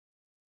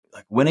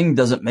like winning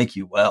doesn't make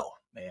you well,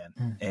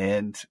 man.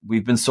 And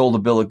we've been sold a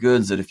bill of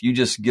goods that if you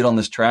just get on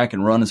this track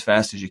and run as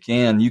fast as you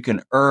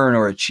can earn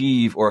or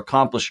achieve or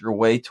accomplish your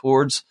way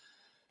towards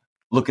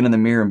looking in the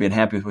mirror and being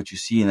happy with what you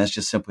see. And that's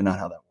just simply not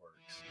how that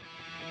works.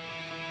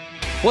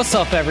 What's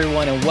up,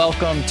 everyone, and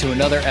welcome to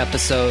another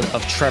episode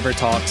of Trevor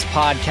Talks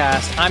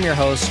Podcast. I'm your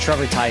host,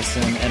 Trevor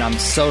Tyson, and I'm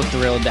so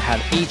thrilled to have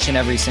each and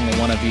every single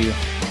one of you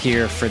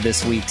here for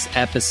this week's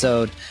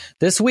episode.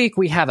 This week,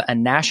 we have a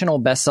national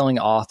best-selling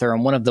author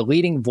and one of the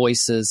leading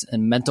voices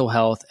in mental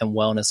health and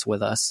wellness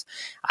with us.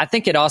 I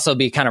think it'd also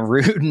be kind of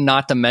rude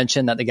not to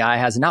mention that the guy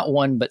has not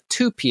one, but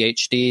 2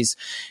 PhDs,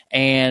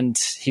 and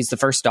he's the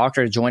first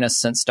doctor to join us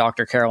since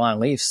Dr. Caroline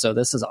Leaf, so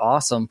this is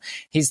awesome.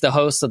 He's the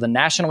host of the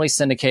nationally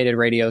syndicated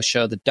radio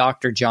show, The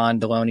Dr.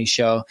 John Delony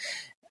Show,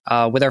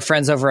 with our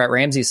friends over at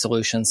Ramsey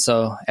Solutions.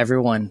 So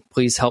everyone,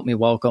 please help me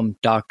welcome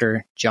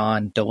Dr.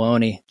 John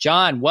Delony.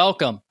 John,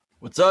 welcome.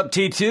 What's up,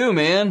 T2,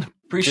 man?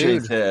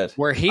 Appreciate that.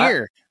 We're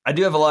here. I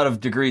do have a lot of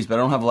degrees, but I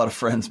don't have a lot of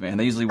friends, man.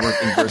 They usually work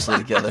inversely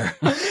together.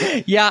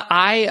 Yeah,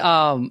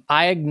 I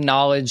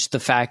acknowledge the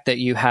fact that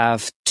you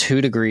have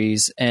 2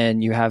 degrees,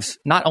 and you have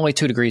not only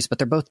 2 degrees, but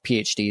they're both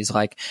PhDs.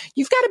 Like,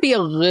 you've got to be a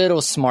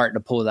little smart to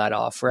pull that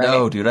off, right?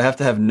 No, dude, I have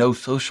to have no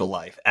social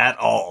life at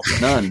all.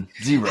 None.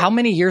 Zero. How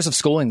many years of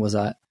schooling was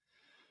that?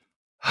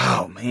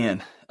 Oh,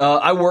 man.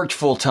 I worked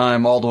full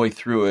time all the way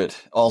through it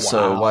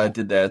also while I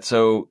did that.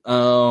 So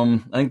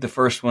I think the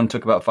first one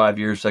took about 5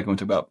 years. Second one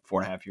took about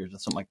 4.5 years,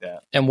 something like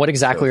that. And what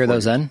exactly are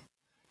those in?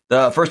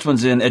 The first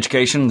one's in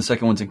education. The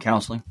second one's in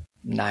counseling.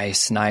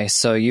 Nice.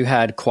 So you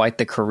had quite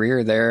the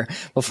career there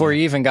before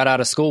you even got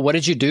out of school. What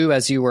did you do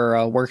as you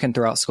were working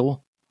throughout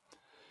school?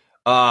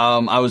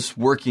 I was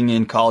working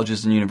in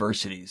colleges and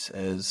universities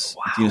as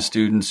dean of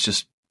students,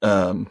 just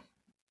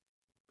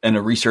and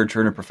a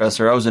researcher and a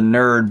professor. I was a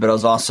nerd, but I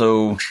was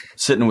also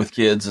sitting with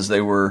kids as they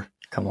were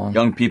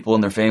young people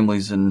and their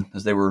families, and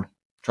as they were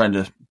trying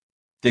to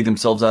dig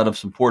themselves out of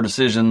some poor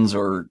decisions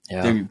or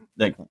walking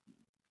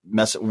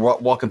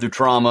through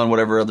trauma and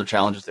whatever other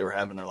challenges they were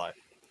having in their life.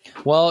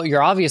 Well,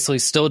 you're obviously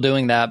still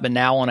doing that, but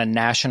now on a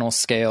national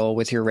scale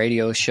with your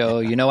radio show.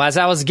 You know, as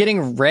I was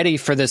getting ready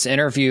for this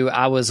interview,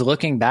 I was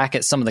looking back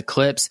at some of the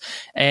clips,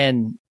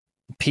 and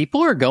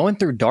people are going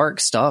through dark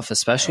stuff,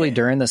 especially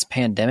during this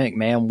pandemic,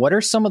 man. What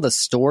are some of the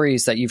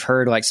stories that you've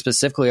heard, like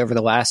specifically over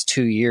the last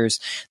 2 years,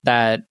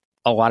 that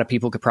a lot of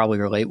people could probably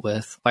relate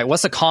with? Like,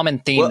 what's a common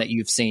theme that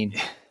you've seen?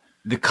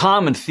 The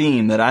common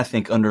theme that I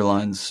think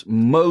underlines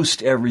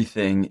most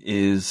everything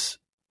is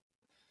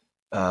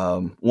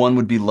one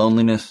would be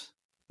loneliness,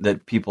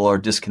 that people are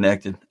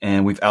disconnected,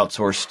 and we've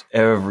outsourced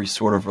every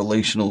sort of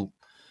relational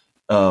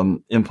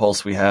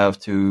impulse we have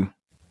to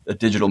a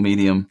digital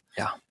medium.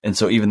 Yeah. And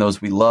so even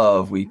those we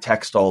love, we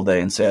text all day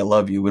and say, I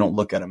love you. We don't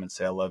look at them and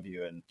say, I love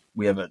you. And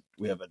we have a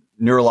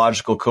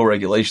neurological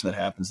co-regulation that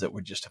happens that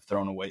we just have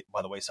thrown away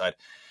by the wayside.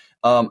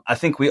 I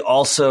think we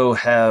also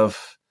have,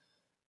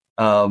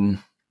 I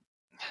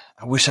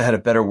wish I had a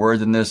better word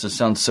than this. It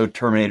sounds so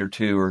Terminator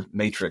 2 or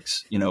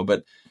Matrix,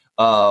 but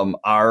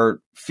our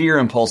fear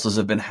impulses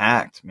have been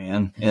hacked,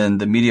 man. And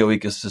the media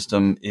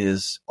ecosystem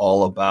is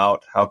all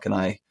about how can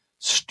I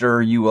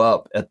stir you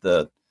up at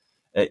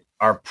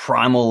our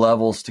primal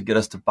levels to get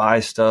us to buy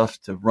stuff,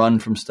 to run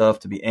from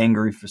stuff, to be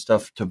angry for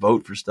stuff, to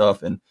vote for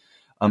stuff. And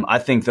I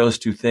think those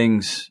two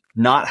things,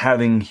 not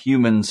having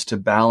humans to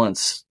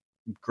balance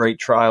great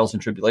trials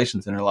and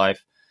tribulations in our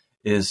life,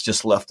 is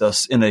just left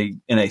us in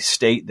a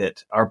state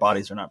that our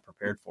bodies are not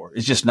prepared for.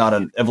 It's just not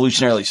an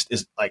evolutionarily,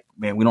 is like,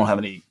 man, we don't have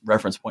any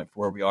reference point for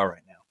where we are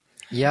right now.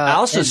 Yeah. I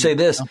also say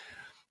this.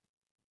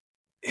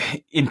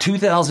 In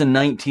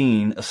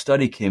 2019, a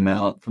study came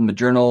out from the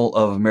Journal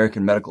of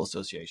American Medical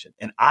Association.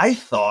 And I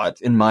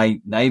thought, in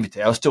my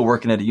naivete, I was still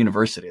working at a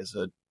university as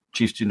a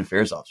chief student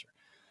affairs officer.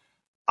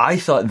 I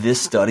thought this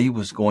study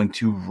was going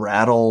to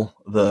rattle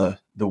the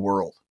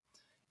world.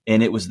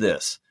 And it was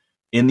this.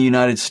 In the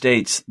United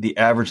States, the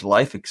average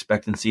life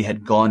expectancy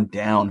had gone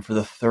down for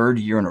the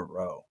 3rd year in a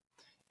row.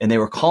 And they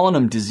were calling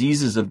them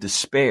diseases of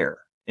despair.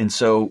 And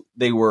so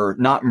they were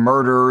not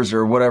murders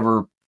or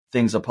whatever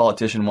things a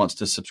politician wants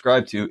to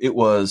subscribe to. It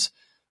was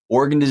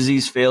organ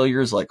disease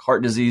failures like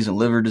heart disease and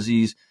liver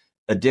disease,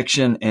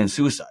 addiction, and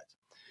suicides.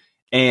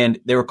 And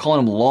they were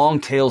calling them long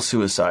tail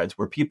suicides,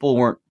 where people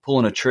weren't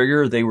pulling a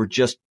trigger. They were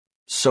just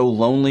so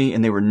lonely,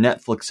 and they were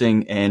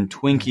Netflixing and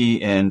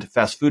Twinkie and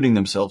fast fooding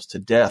themselves to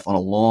death on a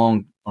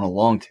long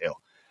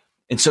tail.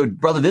 And so,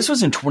 brother, this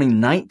was in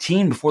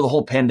 2019 before the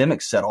whole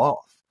pandemic set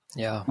off.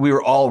 Yeah. We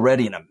were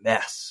already in a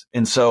mess.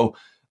 And so,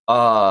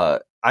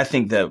 I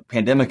think the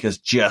pandemic has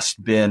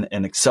just been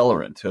an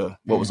accelerant to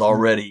what was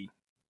already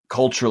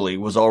culturally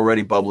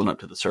bubbling up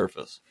to the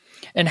surface.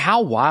 And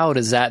how wild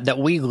is that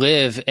we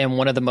live in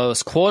one of the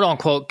most quote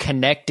unquote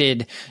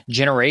connected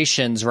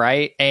generations,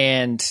 right?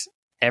 And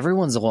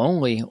everyone's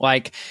lonely.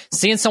 Like,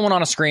 seeing someone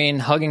on a screen,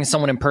 hugging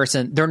someone in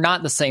person, they're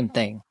not the same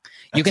thing.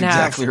 You can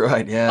have exactly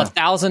right, yeah.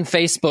 1,000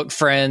 Facebook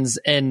friends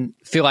and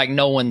feel like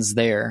no one's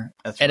there.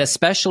 That's and right.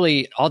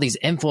 Especially all these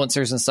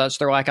influencers and such,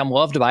 they're like, I'm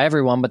loved by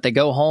everyone, but they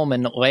go home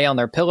and lay on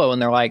their pillow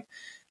and they're like,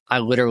 I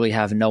literally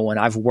have no one.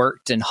 I've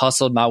worked and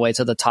hustled my way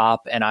to the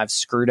top, and I've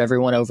screwed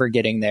everyone over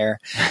getting there.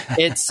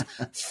 It's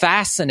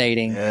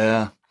fascinating.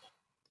 Yeah.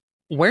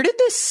 Where did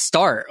this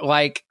start?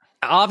 Like,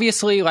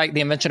 obviously, like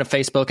the invention of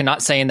Facebook, and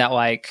not saying that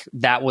like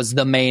that was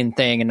the main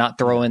thing and not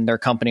throwing their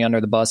company under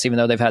the bus, even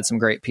though they've had some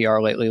great PR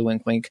lately,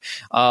 wink, wink.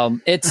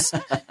 It's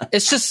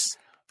just,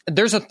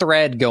 there's a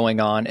thread going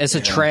on. It's a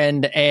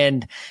trend,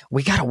 and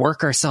we got to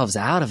work ourselves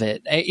out of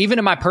it. Even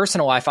in my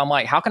personal life, I'm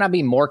like, how can I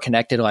be more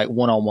connected, like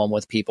one-on-one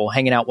with people,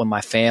 hanging out with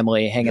my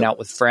family, hanging out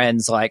with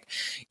friends, like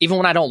even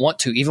when I don't want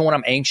to, even when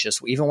I'm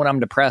anxious, even when I'm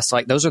depressed,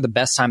 like those are the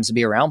best times to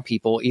be around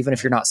people, even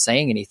if you're not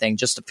saying anything,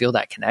 just to feel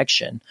that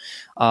connection.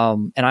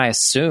 And I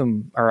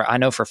assume, or I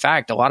know for a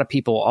fact, a lot of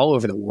people all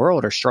over the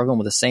world are struggling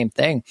with the same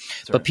thing.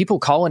 But people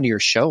call into your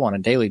show on a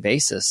daily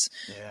basis.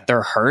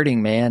 They're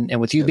hurting, man. And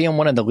with you being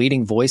one of the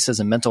leading voices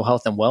in mental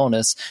health and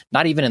wellness,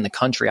 not even in the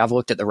country, I've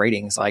looked at the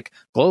ratings, like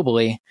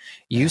globally,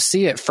 you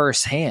see it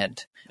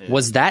firsthand.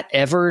 Was that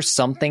ever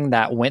something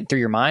that went through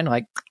your mind?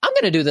 Like, I'm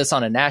going to do this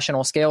on a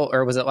national scale?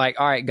 Or was it like,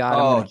 all right, God, I'm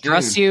going to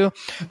trust you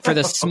for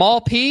this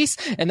small piece,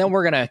 and then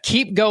we're going to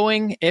keep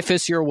going if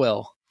it's your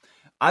will?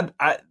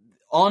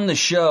 On the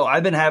show,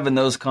 I've been having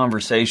those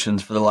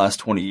conversations for the last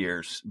 20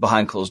 years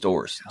behind closed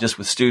doors, just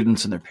with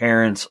students and their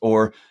parents,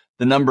 or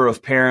the number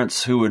of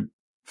parents who would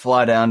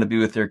fly down to be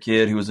with their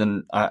kid who was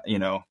in,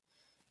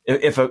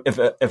 if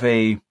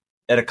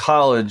at a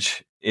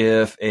college,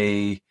 if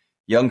a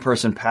young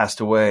person passed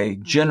away,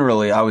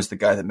 generally I was the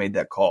guy that made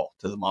that call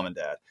to the mom and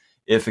dad.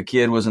 If a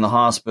kid was in the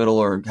hospital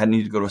or had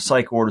needed to go to a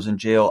psych ward or was in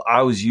jail,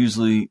 I was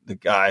usually the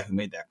guy who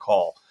made that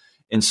call.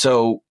 And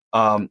so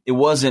it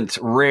wasn't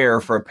rare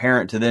for a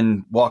parent to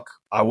then walk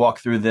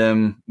through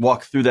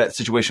that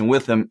situation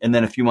with them. And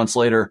then a few months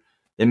later,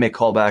 they may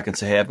call back and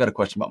say, hey, I've got a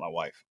question about my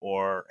wife,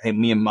 or, hey,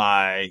 me and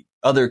my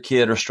other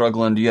kid are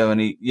struggling. Do you have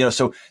any,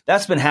 so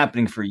that's been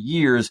happening for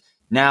years.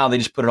 Now they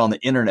just put it on the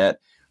internet.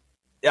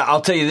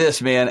 I'll tell you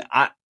this, man,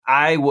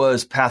 I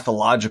was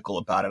pathological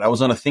about it. I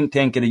was on a think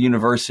tank at a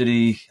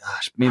university,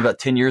 maybe about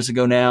 10 years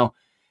ago now.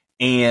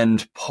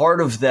 And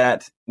part of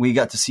that, we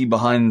got to see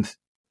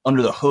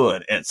under the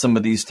hood at some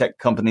of these tech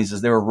companies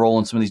as they were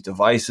rolling some of these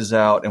devices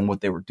out and what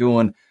they were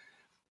doing.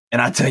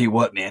 And I tell you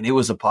what, man, it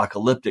was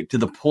apocalyptic to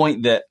the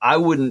point that I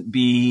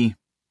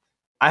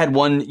had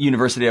one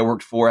university I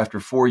worked for. After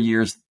 4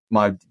 years,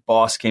 my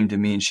boss came to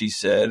me and she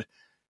said,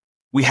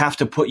 we have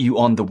to put you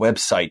on the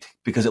website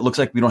because it looks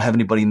like we don't have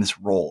anybody in this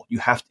role. You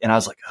have to. And I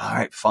was like, all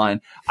right,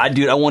 fine. I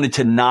wanted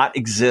to not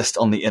exist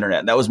on the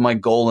internet. That was my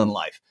goal in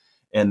life.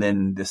 And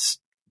then this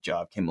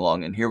job came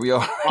along and here we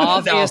are.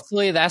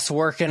 Obviously that's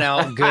working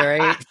out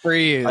great for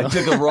you. I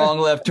took a wrong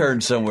left turn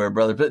somewhere,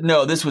 brother. But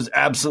no, this was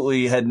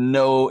absolutely had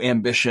no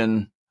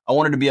ambition. I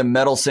wanted to be a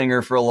metal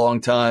singer for a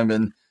long time,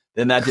 and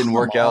then that didn't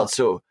work out.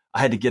 So I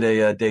had to get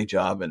a day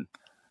job. And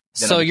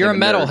so you're a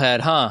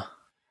metalhead, huh?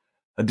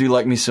 I do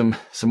like me some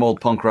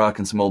old punk rock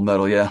and some old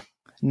metal. Yeah.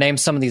 Name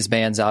some of these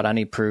bands out. I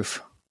need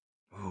proof.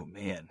 Oh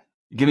man.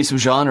 Give me some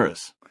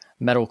genres.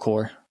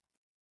 Metalcore.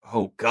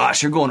 Oh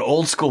gosh, you're going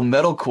old school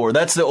metalcore.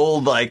 That's the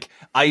old like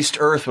Iced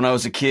Earth when I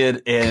was a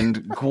kid,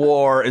 and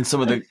Gwar and some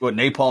of the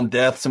Napalm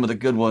Death, some of the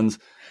good ones.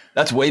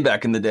 That's way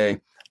back in the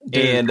day.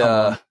 Dude,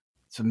 and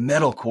some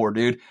metalcore,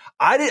 dude.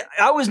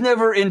 I was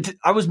more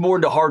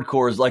into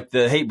hardcores like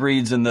the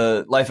Hatebreeds and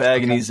the Life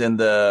Agonies and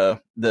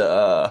the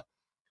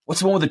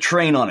what's the one with the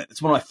train on it?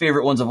 It's one of my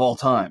favorite ones of all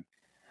time.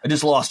 I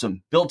just lost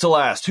him. Built to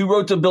Last. Who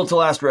wrote the Built to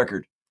Last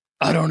record?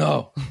 I don't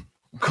know.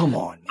 Come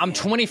on, man. I'm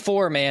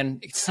 24,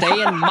 man.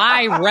 Stay in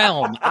my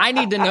realm. I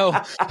need to know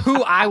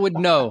who I would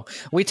know.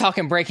 We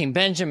talking Breaking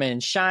Benjamin,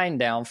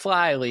 Shinedown,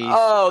 Flyleaf.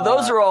 Oh,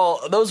 those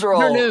are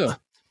all new.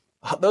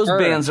 Those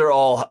bands are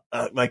all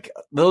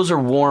those are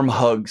warm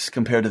hugs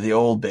compared to the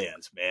old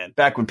bands, man.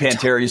 Back when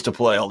Pantera used to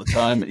play all the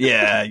time.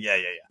 Yeah.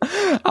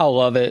 I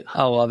love it.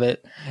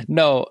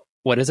 No,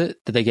 what is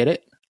it? Did they get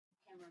it?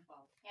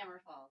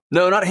 Hammerfall.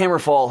 No, not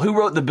Hammerfall. Who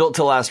wrote the Built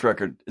to Last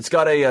record? It's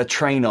got a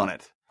train on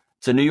it.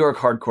 It's a New York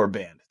hardcore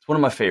band. It's one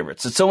of my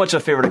favorites. It's so much a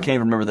favorite I can't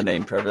even remember the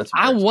name, Trevor.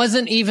 I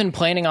wasn't even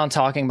planning on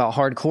talking about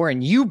hardcore,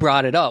 and you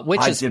brought it up,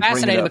 which is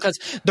fascinating because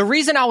the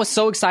reason I was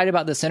so excited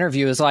about this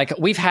interview is like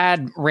we've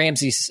had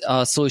Ramsey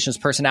Solutions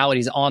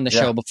personalities on the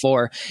show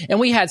before, and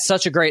we had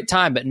such a great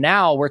time. But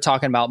now we're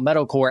talking about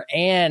metalcore,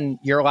 and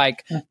you're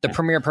like the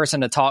premier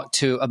person to talk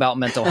to about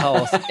mental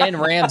health in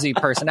Ramsey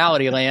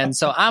personality land.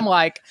 So I'm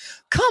like,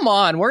 come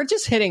on, we're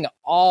just hitting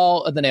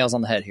all of the nails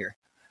on the head here.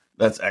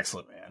 That's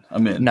excellent, man.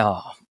 I'm in.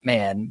 No,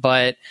 man.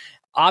 But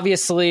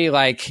obviously,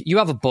 like, you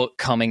have a book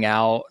coming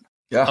out.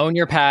 Yeah. Own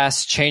Your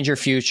Past, Change Your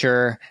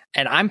Future.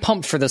 And I'm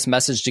pumped for this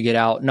message to get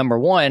out. Number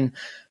one,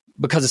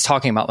 because it's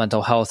talking about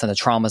mental health and the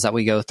traumas that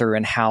we go through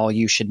and how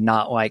you should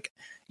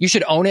you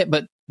should own it,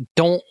 but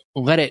don't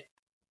let it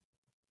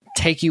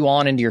take you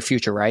on into your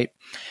future, right?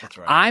 That's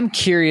right. I'm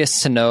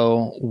curious to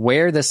know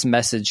where this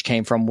message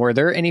came from. Were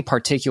there any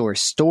particular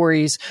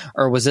stories,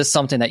 or was this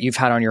something that you've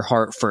had on your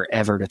heart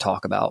forever to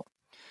talk about?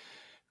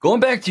 Going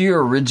back to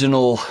your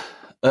original,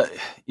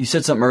 you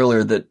said something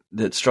earlier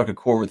that struck a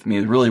chord with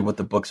me, really what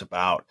the book's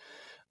about.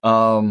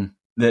 The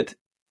that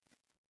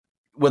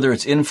whether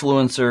it's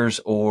influencers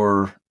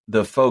or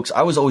the folks,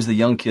 I was always the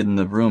young kid in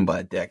the room by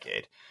a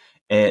decade,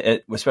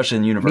 especially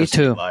in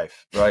university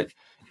life, right?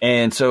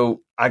 And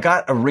so I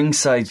got a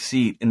ringside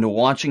seat into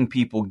watching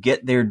people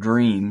get their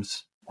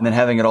dreams and then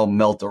having it all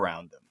melt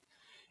around them.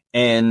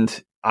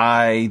 And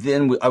my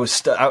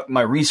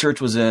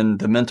research was in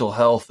the mental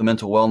health, the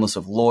mental wellness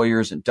of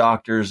lawyers and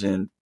doctors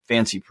and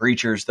fancy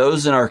preachers,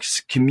 those in our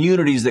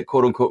communities that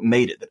quote unquote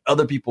made it, that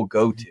other people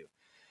go to.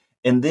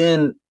 And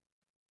then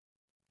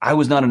I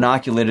was not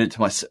inoculated to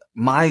myself.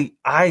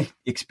 I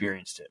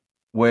experienced it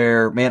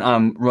where, man,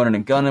 I'm running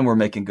and gunning. We're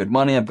making good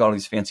money. I've got all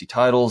these fancy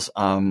titles.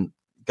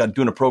 Got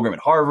doing a program at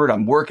Harvard.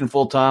 I'm working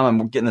full time.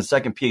 I'm getting a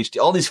second PhD,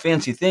 all these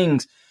fancy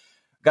things.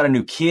 Got a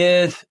new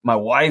kid. My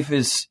wife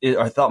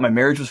I thought my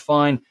marriage was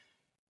fine.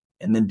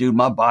 And then, dude,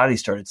 my body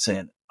started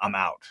saying, I'm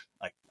out.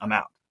 Like, I'm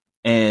out.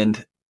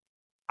 And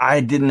I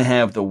didn't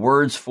have the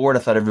words for it. I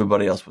thought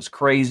everybody else was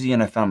crazy.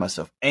 And I found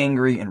myself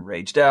angry and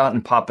raged out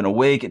and popping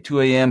awake at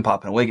 2 a.m.,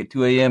 popping awake at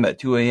 2 a.m., at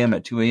 2 a.m.,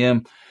 at 2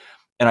 a.m.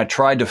 And I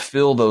tried to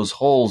fill those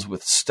holes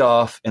with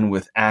stuff and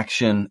with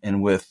action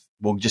and with,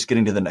 just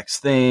getting to the next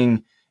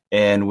thing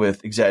and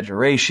with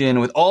exaggeration,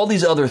 with all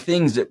these other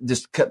things that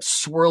just kept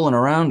swirling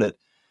around it.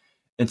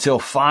 Until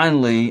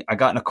finally I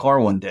got in a car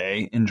one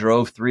day and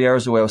drove 3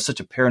 hours away. I was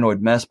such a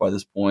paranoid mess by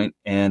this point.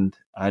 And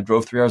I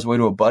drove 3 hours away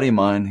to a buddy of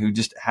mine who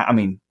just,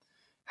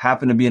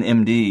 happened to be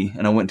an MD.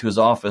 And I went to his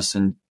office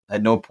and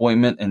had no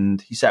appointment.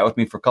 And he sat with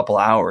me for a couple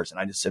of hours. And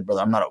I just said,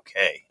 brother, I'm not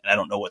okay. And I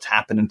don't know what's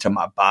happening to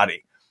my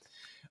body.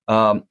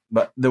 But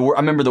I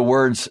remember the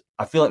words,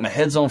 I feel like my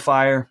head's on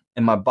fire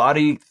and my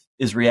body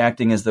is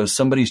reacting as though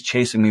somebody's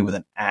chasing me with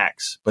an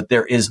axe, but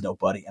there is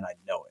nobody. And I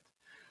know it.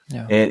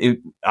 Yeah.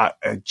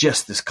 And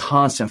just this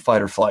constant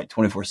fight or flight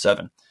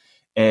 24/7.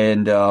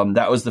 And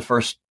that was the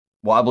first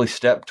wobbly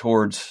step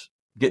towards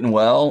getting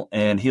well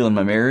and healing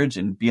my marriage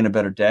and being a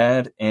better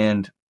dad.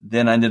 And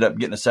then I ended up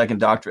getting a second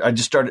doctorate.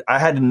 I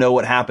had to know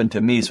what happened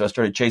to me. So I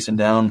started chasing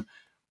down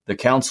the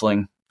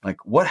counseling,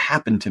 like what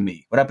happened to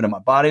me? What happened to my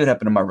body? What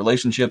happened to my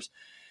relationships?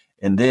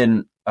 And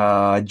then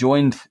I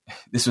joined,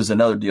 this was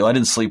another deal. I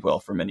didn't sleep well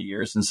for many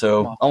years. And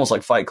so almost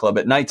like Fight Club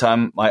at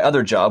nighttime, my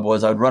other job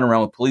was I'd run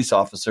around with police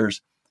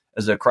officers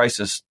as a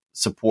crisis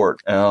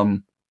support,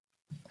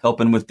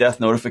 helping with death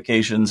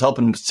notifications,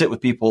 helping sit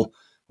with people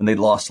when they'd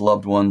lost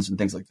loved ones and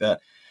things like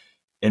that.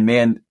 And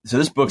man, so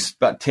this book's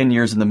about 10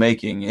 years in the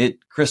making.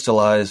 It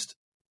crystallized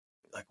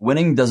like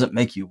winning doesn't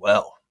make you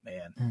well,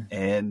 man.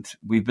 And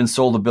we've been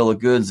sold a bill of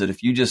goods that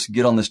if you just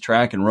get on this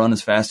track and run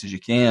as fast as you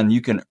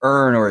can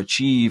earn or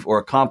achieve or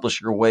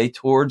accomplish your way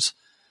towards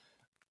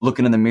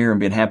looking in the mirror and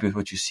being happy with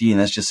what you see.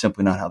 And that's just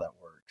simply not how that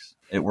works.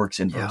 It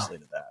works inversely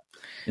to that.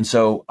 And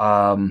so,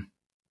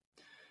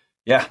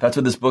 that's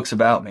what this book's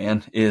about,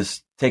 man,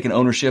 is taking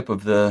ownership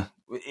of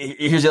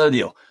here's the other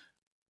deal.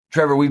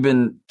 Trevor, we've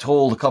been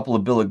told a couple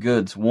of bill of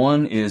goods.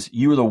 One is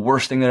you are the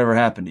worst thing that ever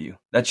happened to you.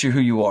 That's who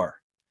you are.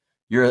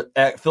 You're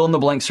a fill in the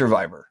blank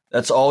survivor.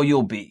 That's all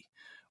you'll be.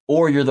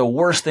 Or you're the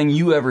worst thing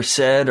you ever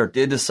said or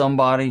did to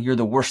somebody. You're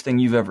the worst thing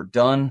you've ever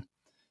done.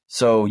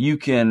 So you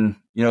can,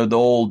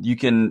 you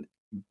can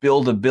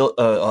build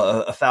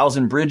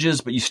 1,000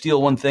 bridges, but you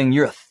steal one thing.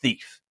 You're a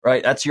thief,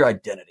 right? That's your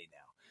identity now.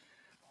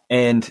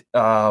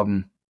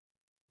 And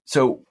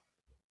so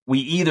we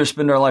either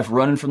spend our life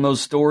running from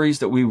those stories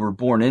that we were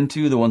born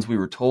into, the ones we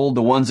were told,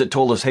 the ones that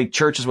told us, hey,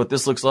 church is what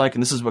this looks like,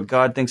 and this is what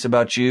God thinks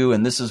about you,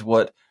 and this is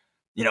what,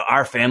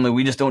 our family,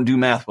 we just don't do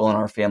math well in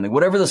our family.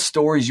 Whatever the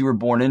stories you were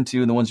born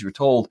into and the ones you were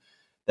told,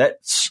 that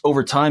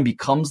over time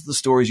becomes the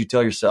stories you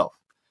tell yourself.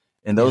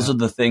 And those are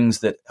the things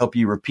that help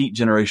you repeat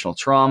generational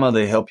trauma.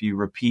 They help you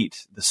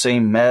repeat the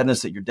same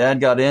madness that your dad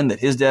got in, that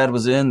his dad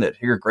was in, that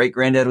your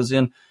great-granddad was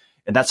in.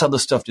 And that's how the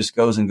stuff just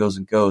goes and goes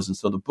and goes. And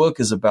so the book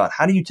is about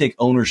how do you take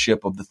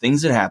ownership of the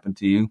things that happened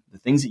to you, the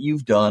things that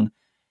you've done,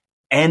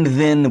 and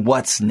then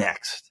what's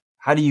next?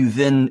 How do you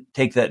then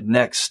take that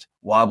next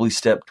wobbly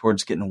step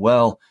towards getting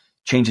well,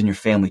 changing your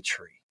family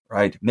tree,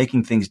 right?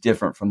 Making things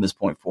different from this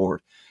point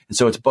forward. And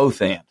so it's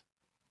both and.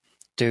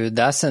 Dude,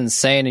 that's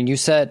insane. And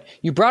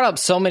you brought up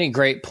so many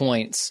great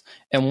points.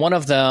 And one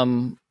of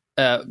them,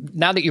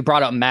 now that you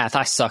brought up math,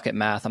 I suck at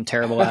math. I'm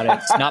terrible at it.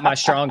 It's not my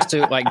strong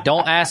suit. Like,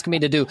 don't ask me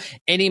to do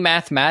any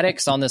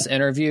mathematics on this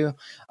interview.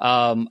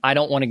 I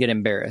don't want to get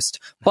embarrassed.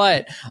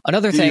 But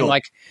another thing,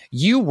 like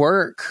you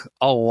work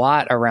a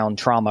lot around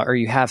trauma, or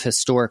you have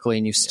historically,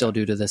 and you still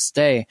do to this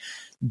day.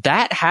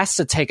 That has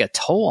to take a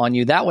toll on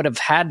you. That would have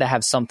had to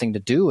have something to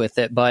do with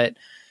it. But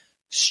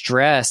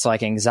stress,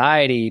 like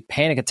anxiety,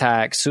 panic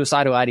attacks,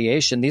 suicidal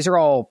ideation, these are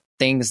all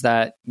things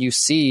that you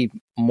see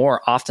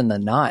more often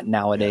than not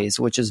nowadays,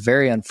 which is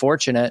very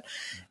unfortunate.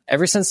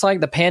 Ever since like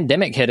the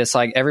pandemic hit, it's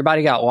like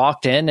everybody got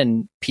locked in,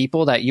 and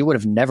people that you would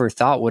have never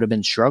thought would have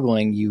been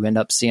struggling, you end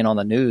up seeing on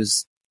the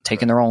news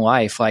taking their own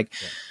life. Like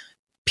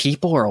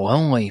people are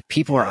lonely,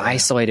 people are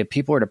isolated,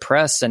 people are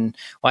depressed. And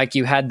like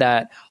you had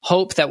that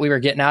hope that we were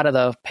getting out of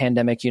the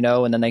pandemic,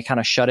 and then they kind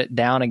of shut it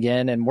down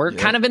again. And we're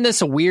kind of in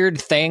this weird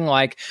thing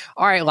like,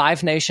 all right,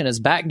 Live Nation is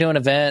back doing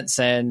events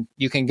and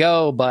you can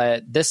go,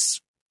 but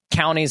this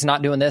counties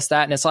not doing this,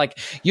 that. And it's like,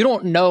 you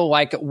don't know,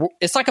 like,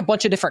 it's like a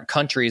bunch of different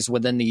countries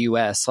within the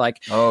US.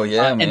 Like, oh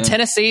yeah, in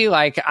Tennessee,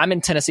 like I'm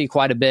in Tennessee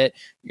quite a bit.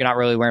 You're not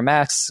really wearing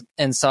masks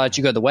and such.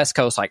 You go to the West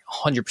Coast, like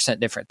 100%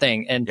 different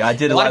thing. And yeah, I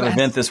did a live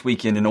event this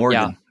weekend in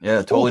Oregon.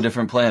 Yeah, totally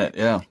different planet.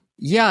 Yeah.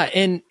 Yeah.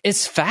 And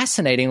it's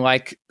fascinating.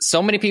 Like,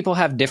 so many people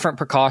have different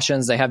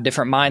precautions. They have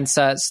different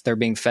mindsets. They're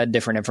being fed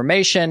different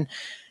information.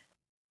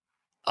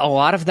 A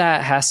lot of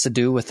that has to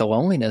do with the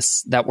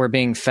loneliness that we're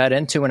being fed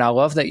into. And I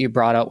love that you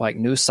brought up like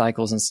news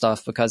cycles and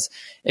stuff, because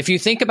if you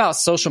think about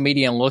social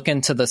media and look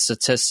into the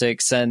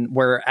statistics and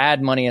where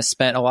ad money is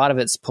spent, a lot of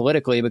it's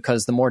politically,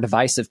 because the more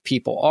divisive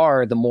people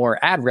are, the more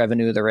ad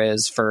revenue there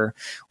is for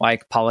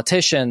like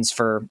politicians,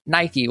 for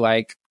Nike.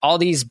 Like, all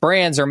these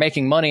brands are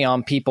making money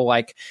on people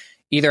like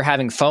either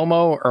having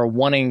FOMO or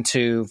wanting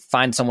to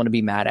find someone to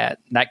be mad at.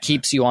 That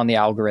keeps you on the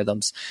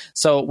algorithms.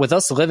 So with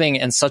us living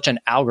in such an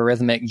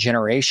algorithmic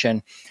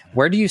generation,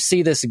 where do you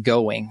see this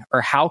going?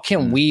 Or how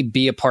can we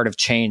be a part of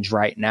change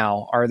right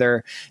now? Are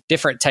there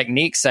different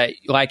techniques that,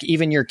 like,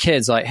 even your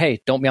kids, like,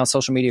 hey, don't be on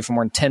social media for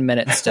more than 10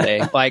 minutes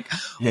today? Like,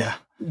 yeah.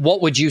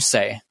 What would you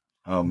say?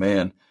 Oh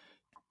man.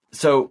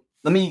 So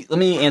let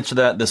me answer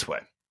that this way.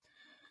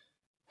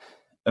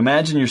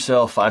 Imagine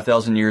yourself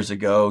 5,000 years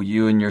ago,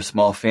 you and your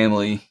small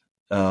family,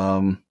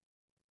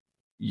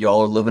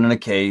 y'all are living in a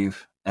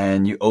cave,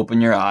 and you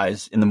open your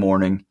eyes in the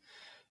morning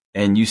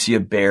and you see a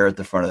bear at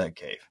the front of that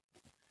cave.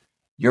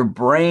 Your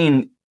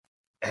brain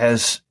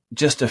has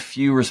just a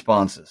few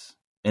responses,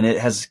 and it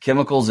has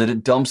chemicals that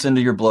it dumps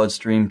into your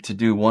bloodstream to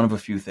do one of a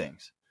few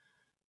things: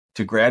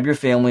 to grab your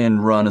family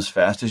and run as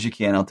fast as you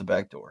can out the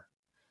back door,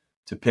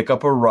 to pick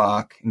up a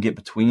rock and get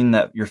between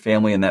your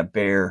family and that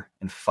bear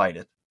and fight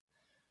it.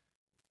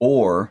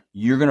 Or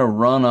you're going to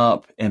run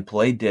up and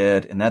play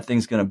dead, and that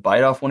thing's going to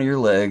bite off one of your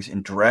legs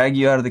and drag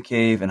you out of the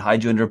cave and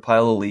hide you under a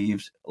pile of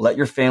leaves, let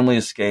your family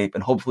escape,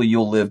 and hopefully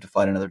you'll live to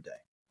fight another day.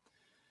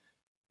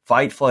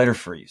 Fight, flight, or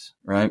freeze,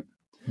 right?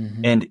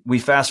 Mm-hmm. And we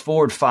fast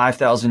forward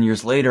 5,000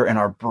 years later, and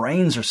our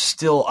brains are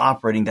still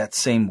operating that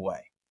same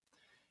way.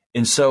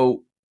 And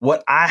so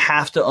what I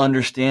have to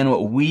understand,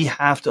 what we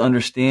have to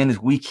understand, is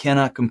we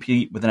cannot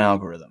compete with an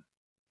algorithm.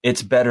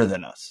 It's better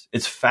than us.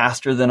 It's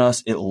faster than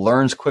us. It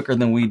learns quicker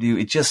than we do.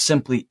 It just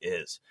simply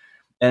is.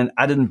 And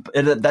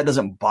that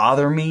doesn't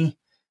bother me,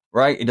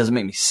 right? It doesn't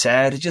make me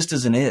sad. It just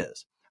isn't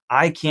is.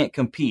 I can't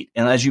compete.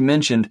 And as you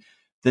mentioned,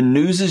 the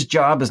news's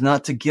job is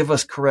not to give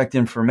us correct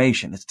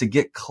information. It's to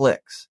get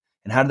clicks.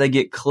 And how do they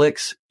get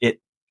clicks?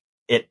 It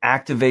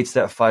activates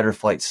that fight or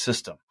flight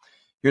system.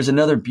 Here's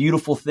another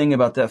beautiful thing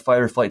about that fight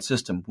or flight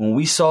system. When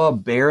we saw a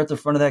bear at the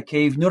front of that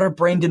cave, you know what our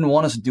brain didn't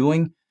want us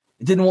doing?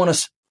 It didn't want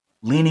us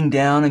leaning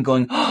down and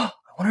going, oh,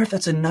 I wonder if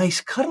that's a nice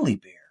cuddly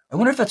bear. I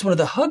wonder if that's one of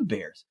the hug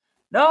bears.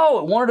 No,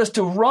 it wanted us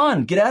to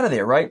run, get out of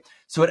there, right?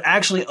 So it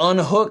actually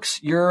unhooks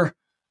your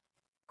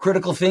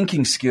critical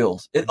thinking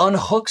skills. It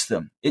unhooks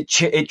them. It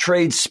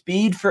trades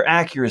speed for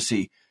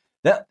accuracy.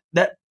 That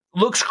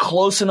looks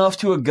close enough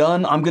to a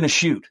gun, I'm going to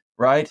shoot,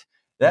 right?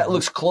 That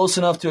looks close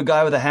enough to a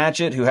guy with a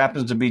hatchet who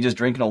happens to be just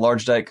drinking a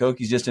large Diet Coke.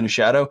 He's just in a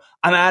shadow.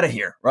 I'm out of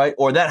here, right?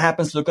 Or that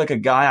happens to look like a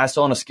guy I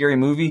saw in a scary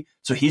movie,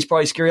 so he's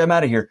probably scary. I'm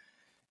out of here.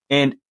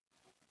 And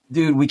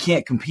dude, we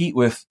can't compete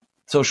with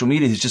social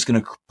media. It's just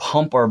going to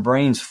pump our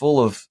brains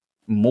full of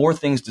more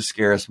things to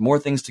scare us, more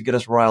things to get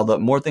us riled up,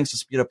 more things to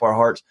speed up our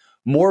hearts,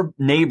 more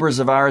neighbors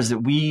of ours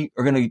that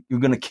you're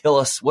going to kill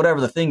us,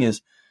 whatever the thing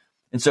is.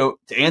 And so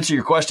to answer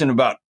your question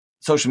about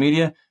social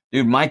media,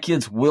 dude, my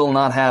kids will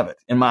not have it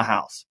in my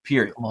house,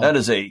 period. That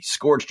is a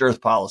scorched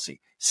earth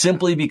policy,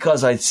 simply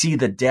because I see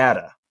the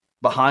data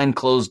behind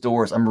closed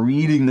doors. I'm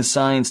reading the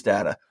science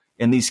data.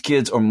 And these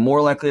kids are more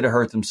likely to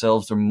hurt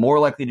themselves. They're more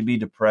likely to be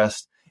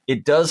depressed.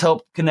 It does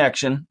help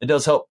connection. It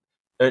does help.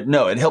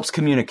 It helps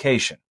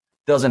communication.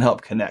 It doesn't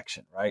help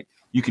connection, right?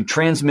 You can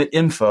transmit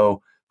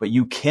info, but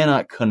you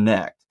cannot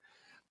connect.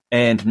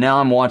 And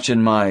now I'm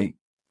watching my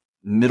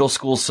middle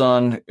school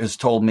son has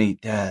told me,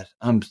 Dad,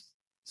 I'm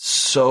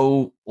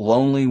so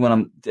lonely when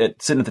I'm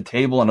sitting at the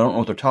table and I don't know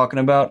what they're talking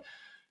about.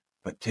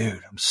 But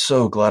dude, I'm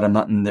so glad I'm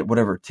not in that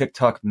whatever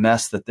TikTok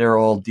mess that they're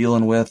all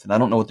dealing with. And I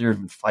don't know what they're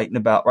even fighting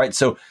about, right?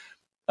 So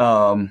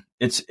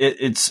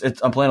it's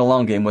I'm playing a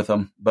long game with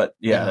them, but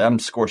yeah, I'm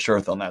scorched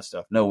earth on that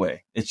stuff. No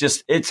way. Hey,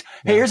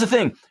 here's the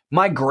thing.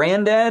 My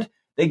granddad,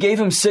 they gave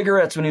him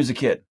cigarettes when he was a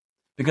kid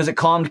because it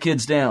calmed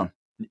kids down,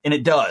 and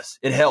it does.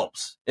 It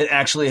helps. It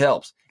actually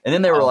helps. And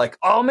then they were like,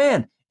 oh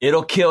man,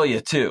 it'll kill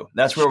you too.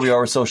 That's where we are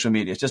with social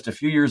media. It's just a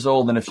few years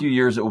old. In a few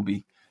years, it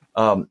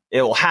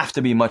will have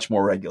to be much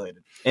more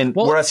regulated. And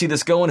where I see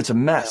this going, it's a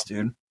mess,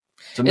 dude.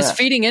 It's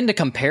feeding into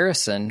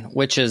comparison,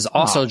 which is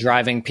also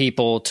driving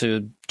people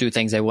to do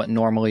things they wouldn't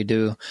normally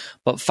do.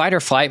 But fight or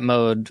flight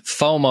mode,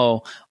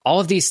 FOMO, all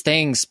of these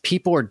things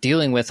people are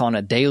dealing with on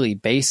a daily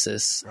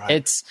basis. Right.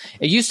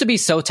 It used to be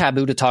so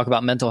taboo to talk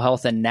about mental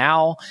health, and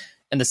now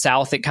in the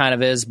South it kind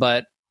of is.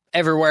 But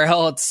everywhere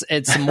else,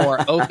 it's more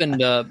open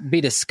to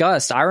be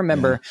discussed. I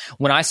remember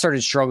when I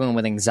started struggling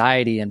with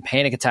anxiety and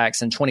panic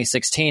attacks in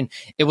 2016,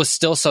 it was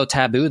still so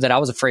taboo that I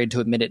was afraid to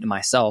admit it to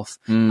myself.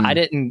 I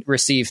didn't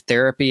receive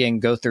therapy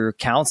and go through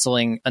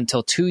counseling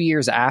until 2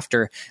 years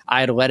after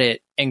I had let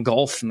it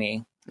engulf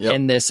me.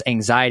 In this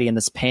anxiety and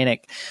this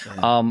panic.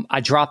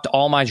 I dropped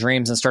all my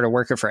dreams and started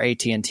working for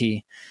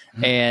AT&T.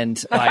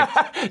 And like,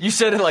 you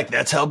said it like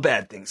that's how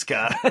bad things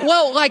got.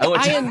 Well, like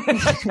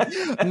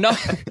no,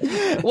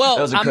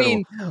 well, I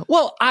mean,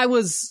 well, I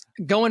was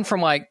going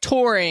from like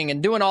touring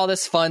and doing all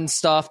this fun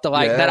stuff to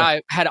like that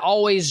I had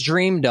always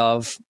dreamed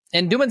of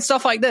and doing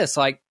stuff like this.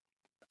 Like,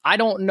 I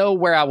don't know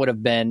where I would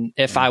have been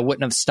if I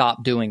wouldn't have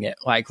stopped doing it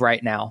like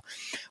right now.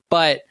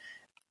 But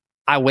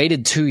I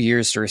waited 2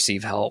 years to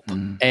receive help,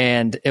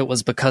 and it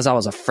was because I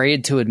was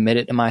afraid to admit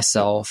it to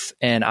myself.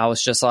 And I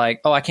was just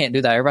like, oh, I can't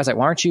do that. Everybody's like,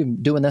 why aren't you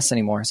doing this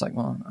anymore? It's like,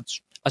 well, I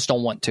just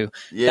don't want to.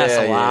 That's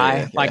a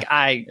lie. Like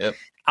I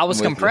was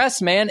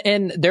compressed, man.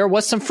 And there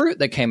was some fruit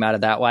that came out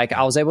of that. Like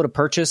I was able to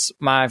purchase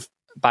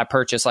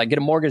like get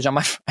a mortgage on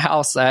my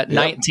house at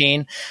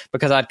 19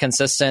 because I had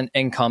consistent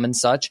income and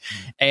such.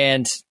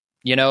 And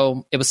you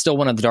know, it was still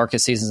one of the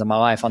darkest seasons of my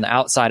life. On the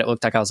outside, it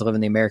looked like I was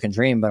living the American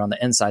dream, but on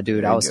the inside,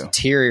 dude, I was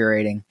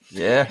deteriorating.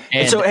 Yeah.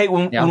 And so, hey,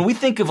 when we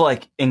think of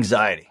like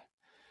anxiety,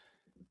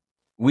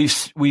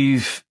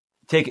 we've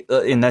taken,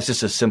 and that's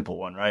just a simple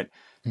one, right?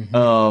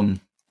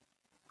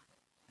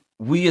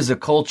 We as a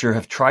culture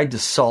have tried to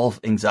solve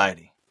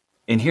anxiety.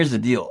 And here's the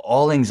deal.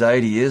 All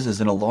anxiety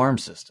is an alarm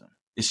system.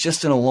 It's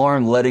just an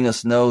alarm letting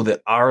us know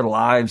that our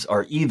lives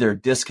are either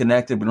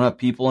disconnected, we don't have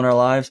people in our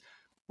lives,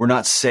 we're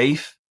not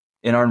safe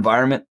in our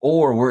environment,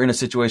 or we're in a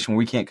situation where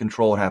we can't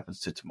control what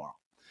happens to tomorrow.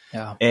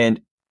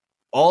 And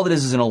all that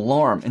is an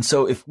alarm. And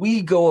so if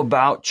we go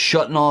about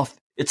shutting off,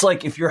 it's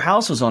like if your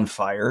house was on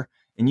fire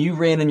and you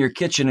ran in your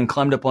kitchen and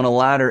climbed up on a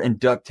ladder and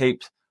duct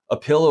taped a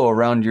pillow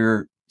around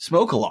your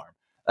smoke alarm.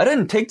 That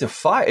doesn't take the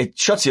fire. It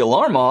shuts the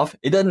alarm off.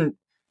 It doesn't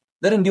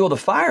deal with the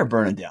fire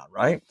burning down,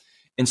 right?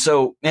 And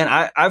so, man,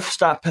 I've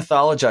stopped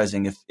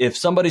pathologizing. If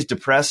somebody's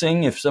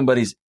depressing, if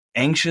somebody's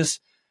anxious,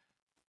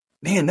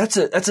 man, that's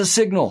a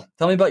signal.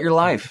 Tell me about your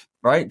life,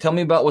 right? Tell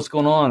me about what's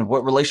going on,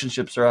 what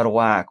relationships are out of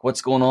whack,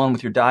 what's going on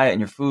with your diet and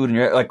your food, and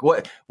your like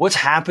what's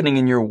happening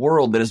in your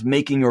world that is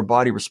making your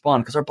body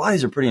respond. Because our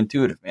bodies are pretty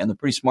intuitive, man. They're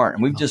pretty smart,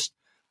 and we've just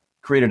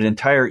created an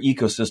entire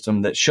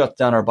ecosystem that shuts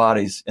down our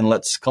bodies and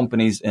lets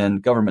companies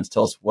and governments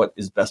tell us what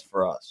is best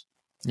for us.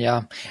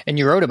 Yeah, and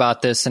you wrote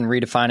about this in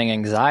Redefining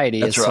Anxiety.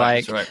 That's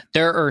right.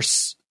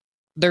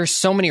 There's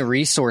so many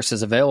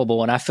resources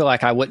available, and I feel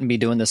like I wouldn't be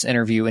doing this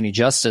interview any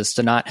justice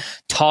to not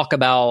talk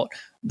about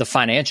the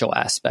financial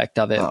aspect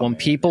of it. When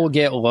people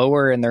get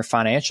lower in their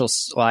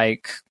financials,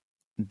 like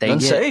they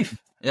unsafe.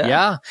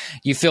 Yeah.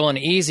 You feel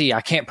uneasy.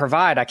 I can't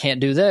provide. I can't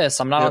do this.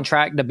 I'm not on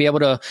track to be able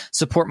to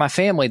support my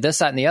family, this,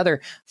 that, and the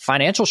other.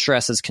 Financial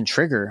stresses can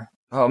trigger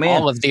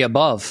all of the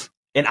above.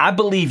 And I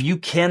believe you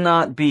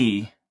cannot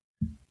be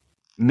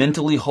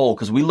mentally whole,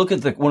 because we look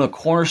at one of the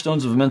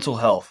cornerstones of mental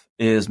health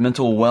is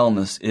mental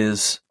wellness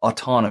is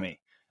autonomy.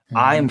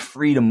 I am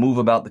free to move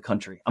about the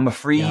country. I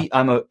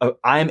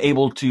am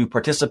able to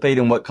participate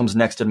in what comes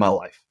next in my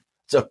life.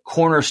 It's a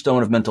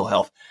cornerstone of mental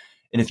health.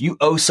 And if you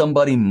owe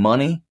somebody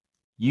money,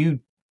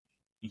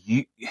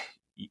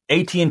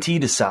 AT&T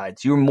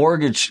decides, your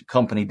mortgage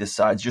company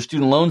decides, your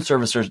student loan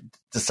servicer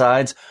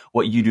decides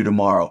what you do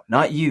tomorrow,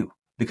 not you,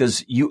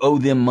 because you owe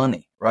them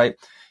money, right?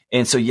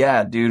 And so,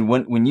 yeah, dude,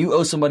 when you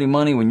owe somebody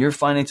money, when your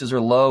finances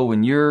are low,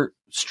 when you're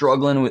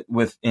struggling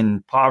with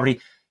in poverty,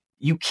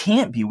 you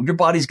can't be. Your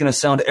body's going to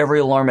sound every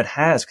alarm it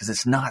has because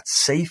it's not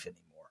safe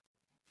anymore.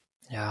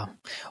 Yeah.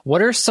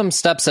 What are some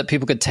steps that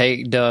people could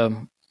take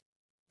to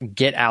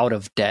get out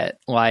of debt,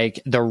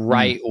 like the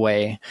right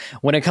way?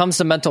 When it comes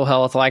to mental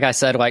health, like I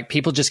said, like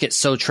people just get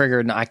so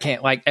triggered and I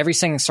can't, like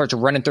everything starts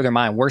running through their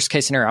mind. Worst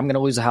case scenario, I'm going to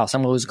lose a house.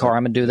 I'm going to lose a car.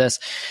 I'm going to do this.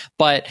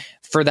 But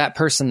for that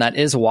person that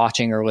is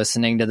watching or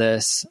listening to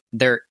this,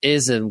 there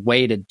is a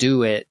way to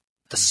do it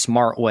the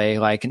smart way,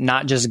 like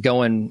not just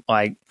going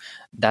like,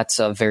 that's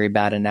a very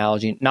bad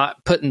analogy,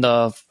 not putting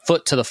the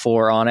foot to the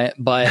floor on it,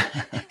 but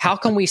how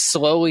can we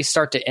slowly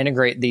start to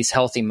integrate these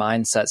healthy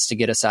mindsets to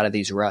get us out of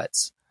these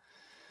ruts?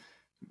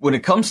 When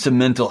it comes to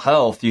mental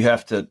health, you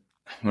have to,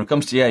 when it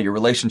comes to, your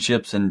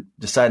relationships and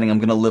deciding I'm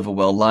going to live a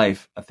well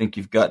life, I think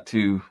you've got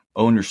to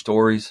own your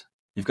stories.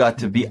 You've got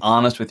to be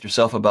honest with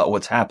yourself about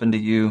what's happened to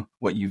you,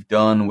 what you've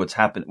done, what's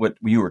happened, what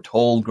you were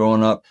told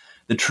growing up,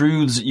 the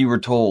truths that you were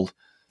told.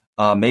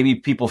 Maybe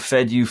people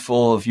fed you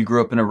full if you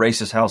grew up in a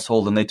racist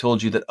household and they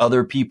told you that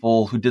other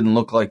people who didn't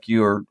look like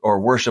you or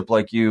worship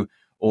like you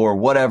or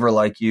whatever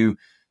like you,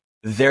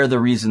 they're the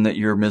reason that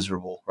you're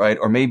miserable, right?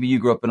 Or maybe you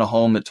grew up in a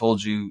home that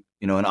told you,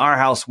 in our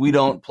house, we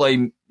don't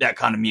play that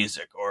kind of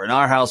music, or in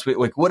our house,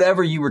 like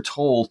whatever you were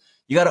told,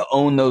 you got to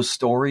own those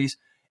stories.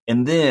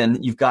 And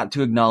then you've got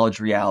to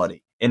acknowledge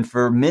reality. And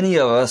for many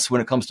of us,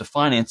 when it comes to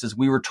finances,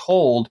 we were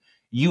told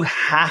you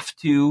have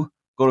to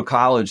go to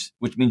college,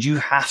 which means you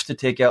have to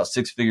take out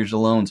 6 figures of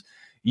loans.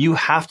 You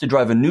have to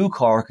drive a new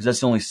car because that's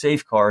the only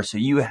safe car. So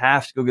you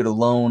have to go get a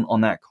loan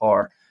on that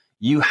car.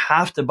 You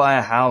have to buy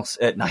a house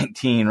at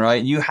 19,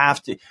 right? You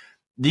have to,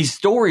 these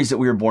stories that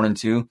we were born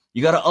into,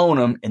 you got to own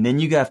them. And then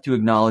you have to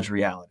acknowledge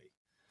reality.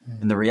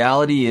 And the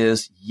reality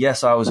is,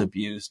 yes, I was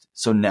abused.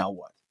 So now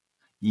what?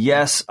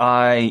 Yes,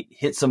 I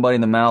hit somebody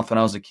in the mouth when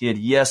I was a kid.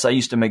 Yes, I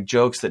used to make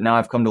jokes that now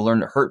I've come to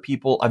learn to hurt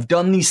people. I've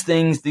done these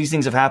things. These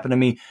things have happened to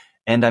me,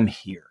 and I'm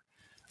here.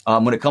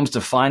 When it comes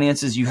to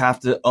finances, you have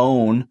to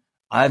own,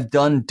 I've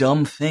done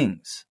dumb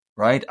things,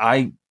 right?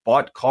 I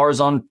bought cars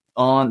on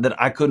that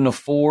I couldn't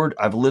afford.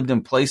 I've lived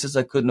in places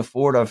I couldn't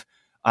afford.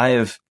 I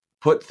have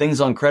put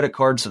things on credit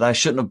cards that I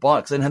shouldn't have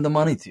bought because I didn't have the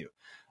money to.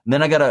 And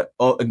then I got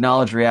to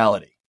acknowledge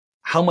reality.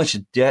 How much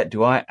debt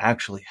do I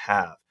actually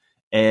have?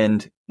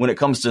 And when it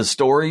comes to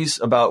stories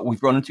about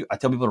we've run into, I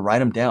tell people to write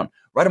them down.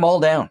 Write them all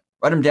down.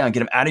 Write them down. Get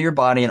them out of your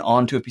body and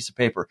onto a piece of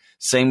paper.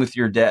 Same with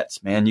your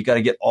debts, man. You got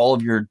to get all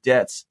of your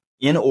debts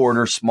in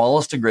order,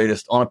 smallest to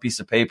greatest, on a piece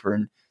of paper,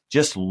 and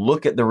just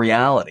look at the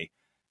reality.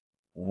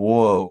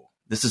 Whoa,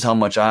 this is how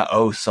much I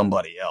owe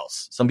somebody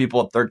else. Some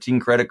people have 13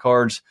 credit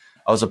cards.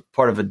 I was a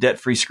part of a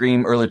debt-free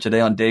scream earlier today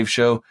on Dave's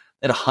show.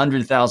 They had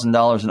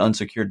 $100,000 in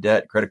unsecured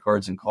debt, credit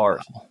cards, and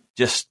cars. Wow.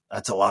 Just,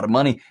 that's a lot of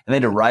money. And they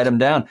had to write them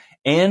down.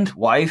 And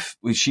wife,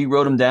 she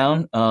wrote them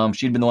down.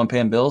 She'd been the one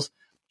paying bills.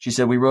 She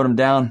said, we wrote them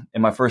down.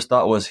 And my first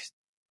thought was,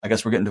 I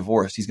guess we're getting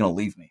divorced. He's going to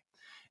leave me.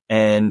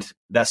 And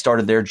that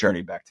started their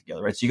journey back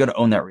together, right? So you got to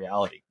own that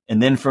reality.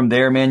 And then from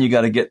there, man, you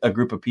got to get a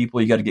group of people.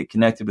 You got to get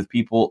connected with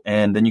people.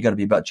 And then you got to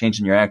be about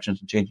changing your actions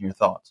and changing your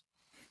thoughts.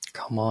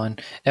 Come on.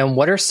 And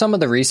what are some of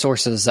the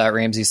resources that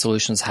Ramsey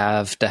Solutions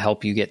have to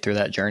help you get through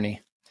that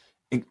journey?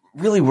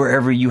 Really,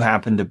 wherever you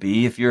happen to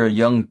be. If you're a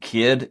young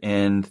kid,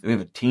 and we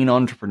have a teen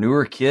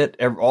entrepreneur kit,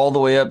 all the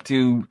way up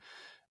to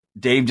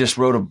Dave just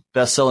wrote a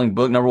best-selling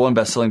book, number one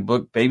best-selling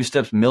book, Baby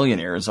Steps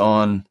Millionaires,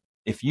 on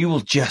if you will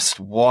just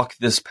walk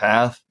this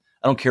path,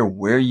 I don't care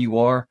where you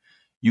are,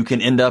 you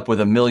can end up with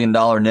 $1 million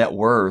net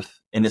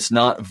worth. And it's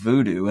not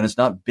voodoo, and it's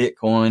not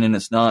Bitcoin, and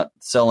it's not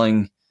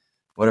selling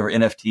whatever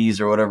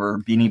NFTs or whatever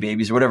Beanie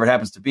Babies or whatever it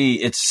happens to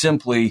be. It's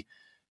simply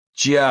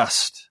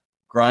just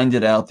grind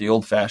it out the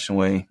old-fashioned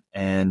way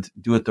and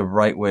do it the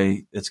right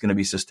way. It's going to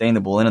be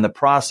sustainable. And in the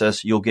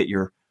process, you'll get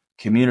your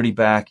community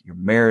back, your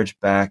marriage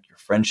back, your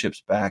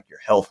friendships back, your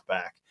health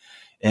back.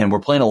 And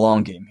we're playing a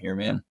long game here,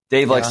 man.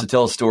 Dave likes to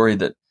tell a story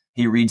that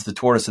he reads The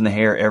Tortoise and the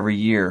Hare every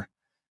year.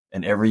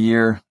 And every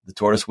year, the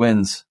tortoise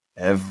wins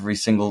every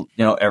single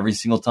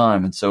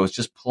time. And so it's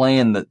just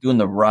doing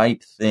the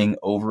right thing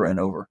over and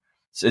over.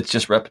 It's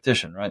just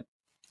repetition, right?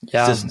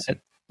 Yeah.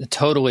 It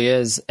totally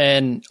is.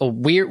 And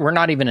we're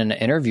not even in an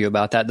interview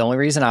about that. The only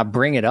reason I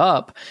bring it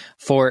up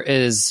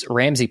is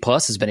Ramsey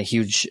Plus has been a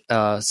huge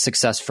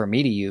success for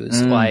me to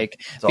use. Like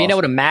being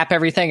able to map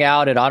everything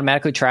out, it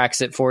automatically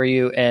tracks it for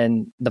you.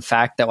 And the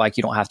fact that like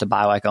you don't have to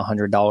buy like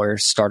 $100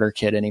 starter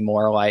kit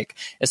anymore. Like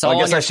it's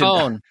all on your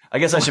phone. I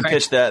guess I should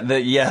pitch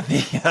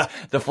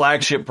the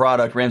flagship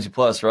product, Ramsey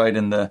Plus, right?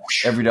 And the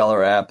every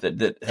dollar app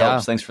that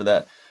helps. Thanks for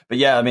that. But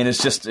yeah, I mean,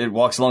 it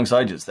walks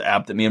alongside you. It's the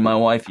app that me and my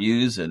wife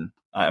use. And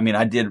I mean,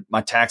 I did my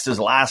taxes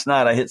last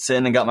night. I hit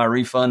send and got my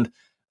refund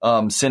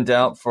sent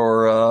out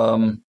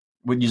for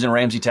using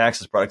Ramsey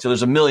Taxes product. So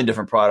there's a million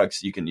different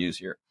products you can use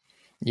here.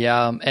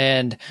 Yeah.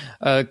 And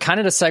kind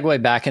of to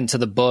segue back into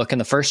the book, in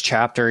the first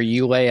chapter,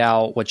 you lay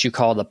out what you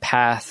call the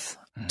path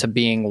to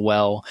being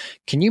well.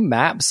 Can you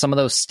map some of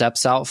those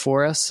steps out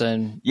for us?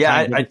 And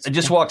I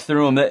just walked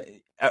through them.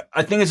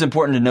 I think it's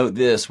important to note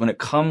this when it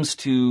comes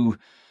to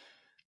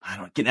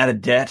getting out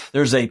of debt.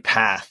 There's a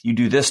path. You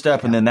do this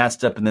step and then that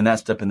step and then that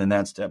step and then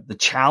that step. The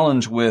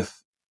challenge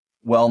with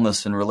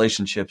wellness and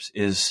relationships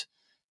is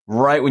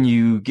right when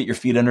you get your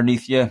feet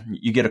underneath you,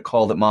 you get a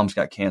call that mom's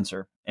got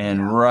cancer.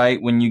 And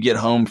right when you get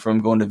home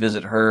from going to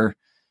visit her,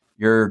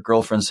 your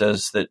girlfriend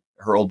says that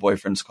her old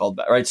boyfriend's called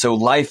back, right? So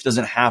life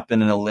doesn't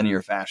happen in a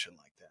linear fashion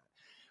like that.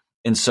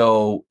 And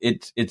so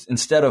it's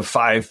instead of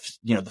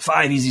the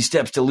 5 easy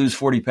steps to lose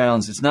 40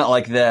 pounds, it's not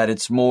like that.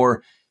 It's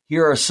more,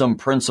 here are some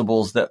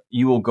principles that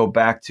you will go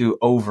back to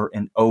over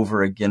and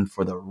over again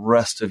for the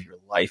rest of your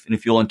life. And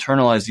if you'll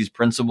internalize these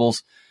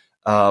principles,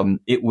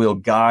 it will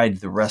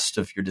guide the rest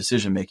of your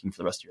decision making for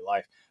the rest of your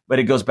life. But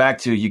it goes back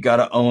to, you got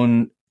to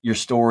own your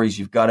stories.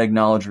 You've got to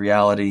acknowledge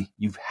reality.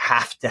 You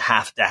have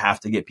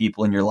to get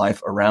people in your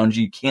life around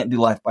you. You can't do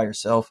life by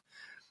yourself.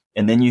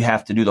 And then you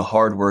have to do the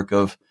hard work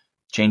of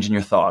changing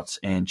your thoughts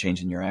and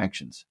changing your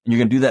actions. And you're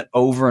going to do that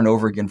over and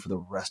over again for the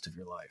rest of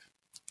your life.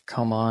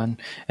 Come on.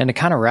 And to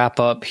kind of wrap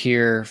up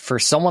here, for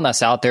someone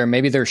that's out there,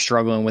 maybe they're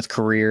struggling with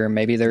career,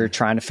 maybe they're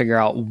trying to figure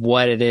out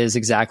what it is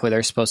exactly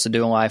they're supposed to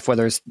do in life,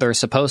 whether they're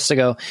supposed to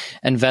go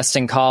invest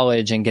in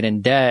college and get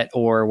in debt,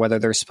 or whether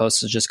they're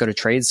supposed to just go to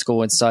trade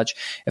school and such.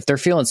 If they're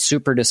feeling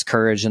super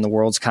discouraged and the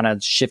world's kind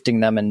of shifting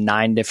them in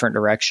 9 different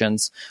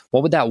directions,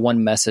 what would that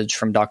one message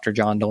from Dr.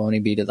 John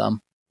Deloney be to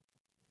them?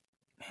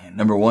 Man,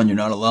 number 1, you're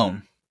not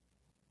alone.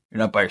 You're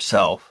not by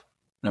yourself.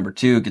 Number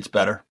 2, it gets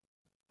better.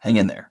 Hang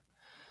in there.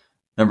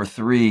 Number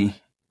 3,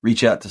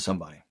 reach out to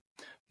somebody.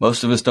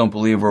 Most of us don't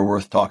believe we're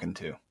worth talking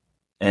to.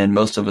 And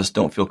most of us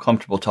don't feel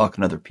comfortable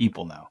talking to other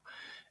people now.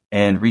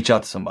 And reach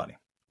out to somebody,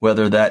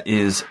 whether that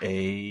is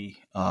a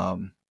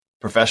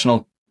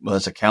professional, whether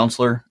it's a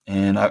counselor.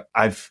 And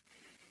I've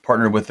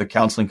partnered with a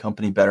counseling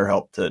company,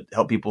 BetterHelp, to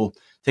help people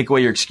take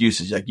away your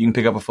excuses. Like, you can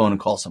pick up a phone and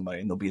call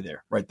somebody and they'll be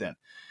there right then.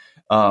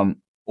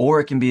 Or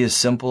it can be as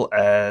simple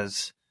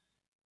as,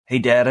 hey,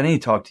 Dad, I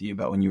need to talk to you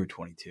about when you were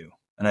 22.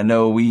 And I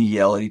know we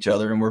yell at each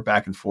other and we're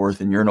back and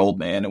forth and you're an old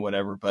man and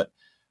whatever, but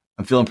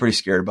I'm feeling pretty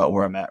scared about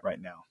where I'm at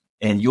right now.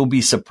 And you'll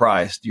be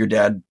surprised. Your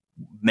dad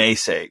may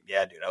say,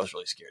 yeah, dude, I was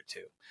really scared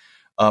too.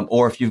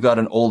 Or if you've got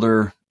an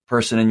older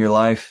person in your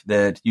life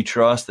that you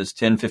trust that's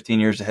 10, 15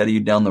 years ahead of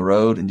you down the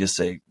road, and just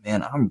say,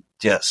 man, I'm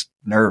just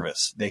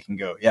nervous. They can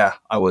go, yeah,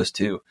 I was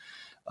too.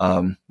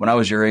 When I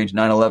was your age,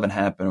 9/11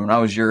 happened. When I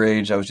was your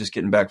age, I was just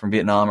getting back from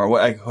Vietnam,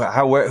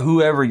 or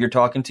whoever you're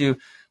talking to.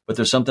 But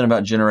there's something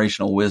about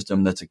generational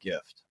wisdom that's a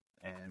gift.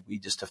 And we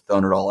just have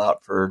thrown it all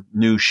out for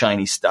new,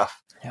 shiny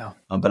stuff. Yeah.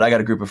 But I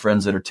got a group of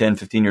friends that are 10,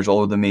 15 years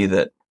older than me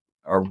that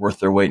are worth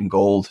their weight in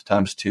gold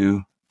times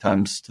 2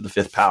 times to the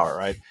 5th power,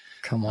 right?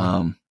 Come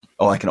on.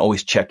 I can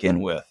always check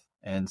in with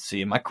and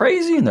see, am I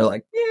crazy? And they're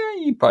like,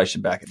 yeah, you probably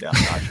should back it down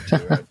a notch or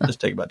two. Right? Just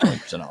take about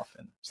 20% off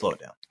and slow it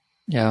down.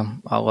 Yeah,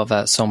 I love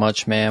that so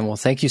much, man. Well,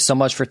 thank you so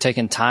much for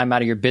taking time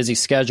out of your busy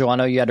schedule. I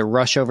know you had to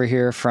rush over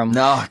here from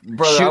No,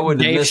 brother, I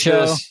wouldn't have missed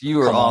show. This. You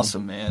were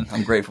awesome, man.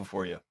 I'm grateful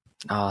for you.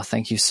 Oh,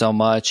 thank you so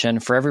much.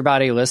 And for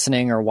everybody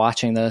listening or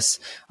watching this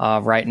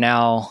right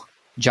now,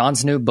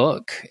 John's new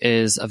book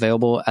is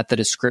available at the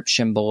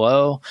description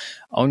below.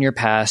 Own Your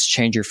Past,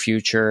 Change Your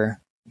Future.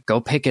 Go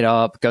pick it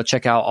up. Go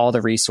check out all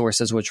the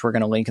resources, which we're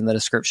going to link in the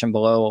description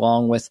below,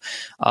 along with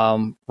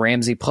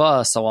Ramsey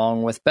Plus,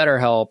 along with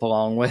BetterHelp,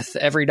 along with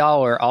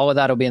EveryDollar. All of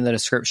that will be in the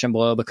description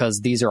below,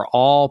 because these are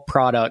all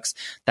products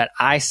that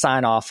I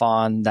sign off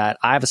on, that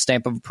I have a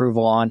stamp of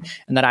approval on,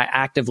 and that I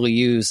actively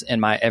use in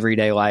my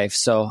everyday life.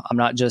 So I'm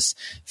not just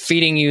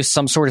feeding you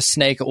some sort of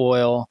snake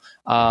oil.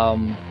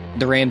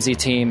 The Ramsey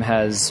team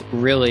has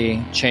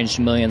really changed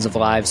millions of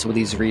lives with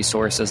these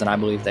resources, and I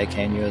believe they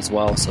can you as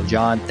well. So,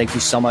 John, thank you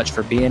so much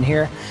for being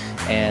here,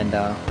 and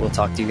we'll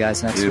talk to you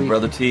guys next week.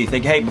 Brother T.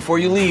 Hey, before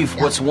you leave,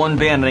 what's one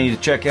band I need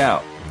to check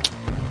out?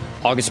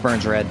 August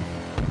Burns Red.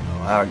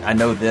 Oh, I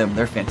know them.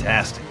 They're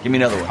fantastic. Give me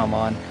another one. Come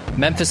on.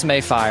 Memphis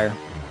Mayfire.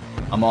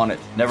 I'm on it.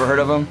 Never heard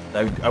of them?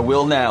 I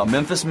will now.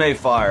 Memphis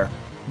Mayfire.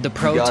 The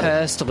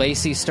Protest,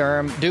 Lacey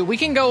Sturm. Dude, we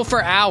can go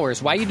for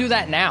hours. Why you do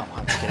that now?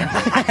 I'm just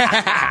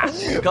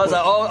kidding. Because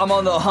I'm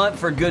on the hunt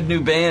for good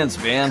new bands,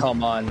 man.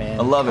 Come on, man.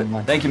 I love it.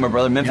 Thank you, my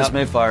brother. Memphis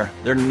Mayfire.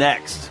 They're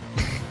next.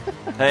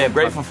 Hey, I'm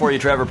grateful for you,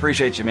 Trevor.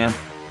 Appreciate you, man.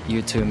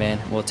 You too, man.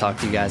 We'll talk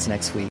to you guys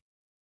next week.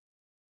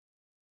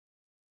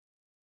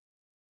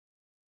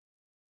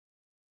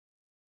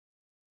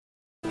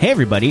 Hey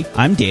everybody,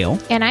 I'm Dale.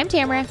 And I'm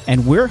Tamara.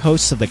 And we're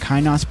hosts of the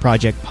Kainos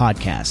Project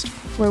podcast,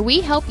 where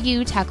we help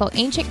you tackle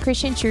ancient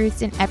Christian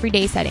truths in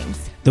everyday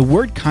settings. The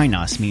word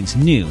Kainos means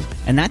new,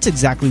 and that's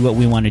exactly what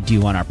we want to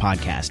do on our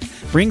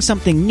podcast. Bring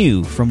something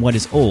new from what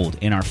is old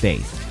in our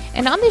faith.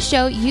 And on this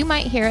show, you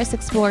might hear us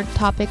explore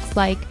topics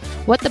like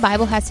what the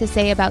Bible has to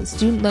say about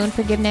student loan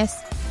forgiveness,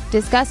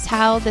 discuss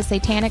how the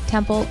Satanic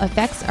Temple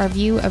affects our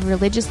view of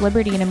religious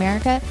liberty in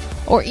America,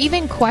 or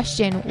even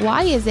question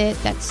why is it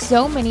that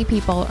so many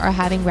people are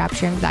having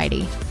rapture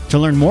anxiety. To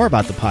learn more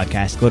about the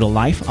podcast, go to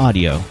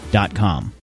lifeaudio.com.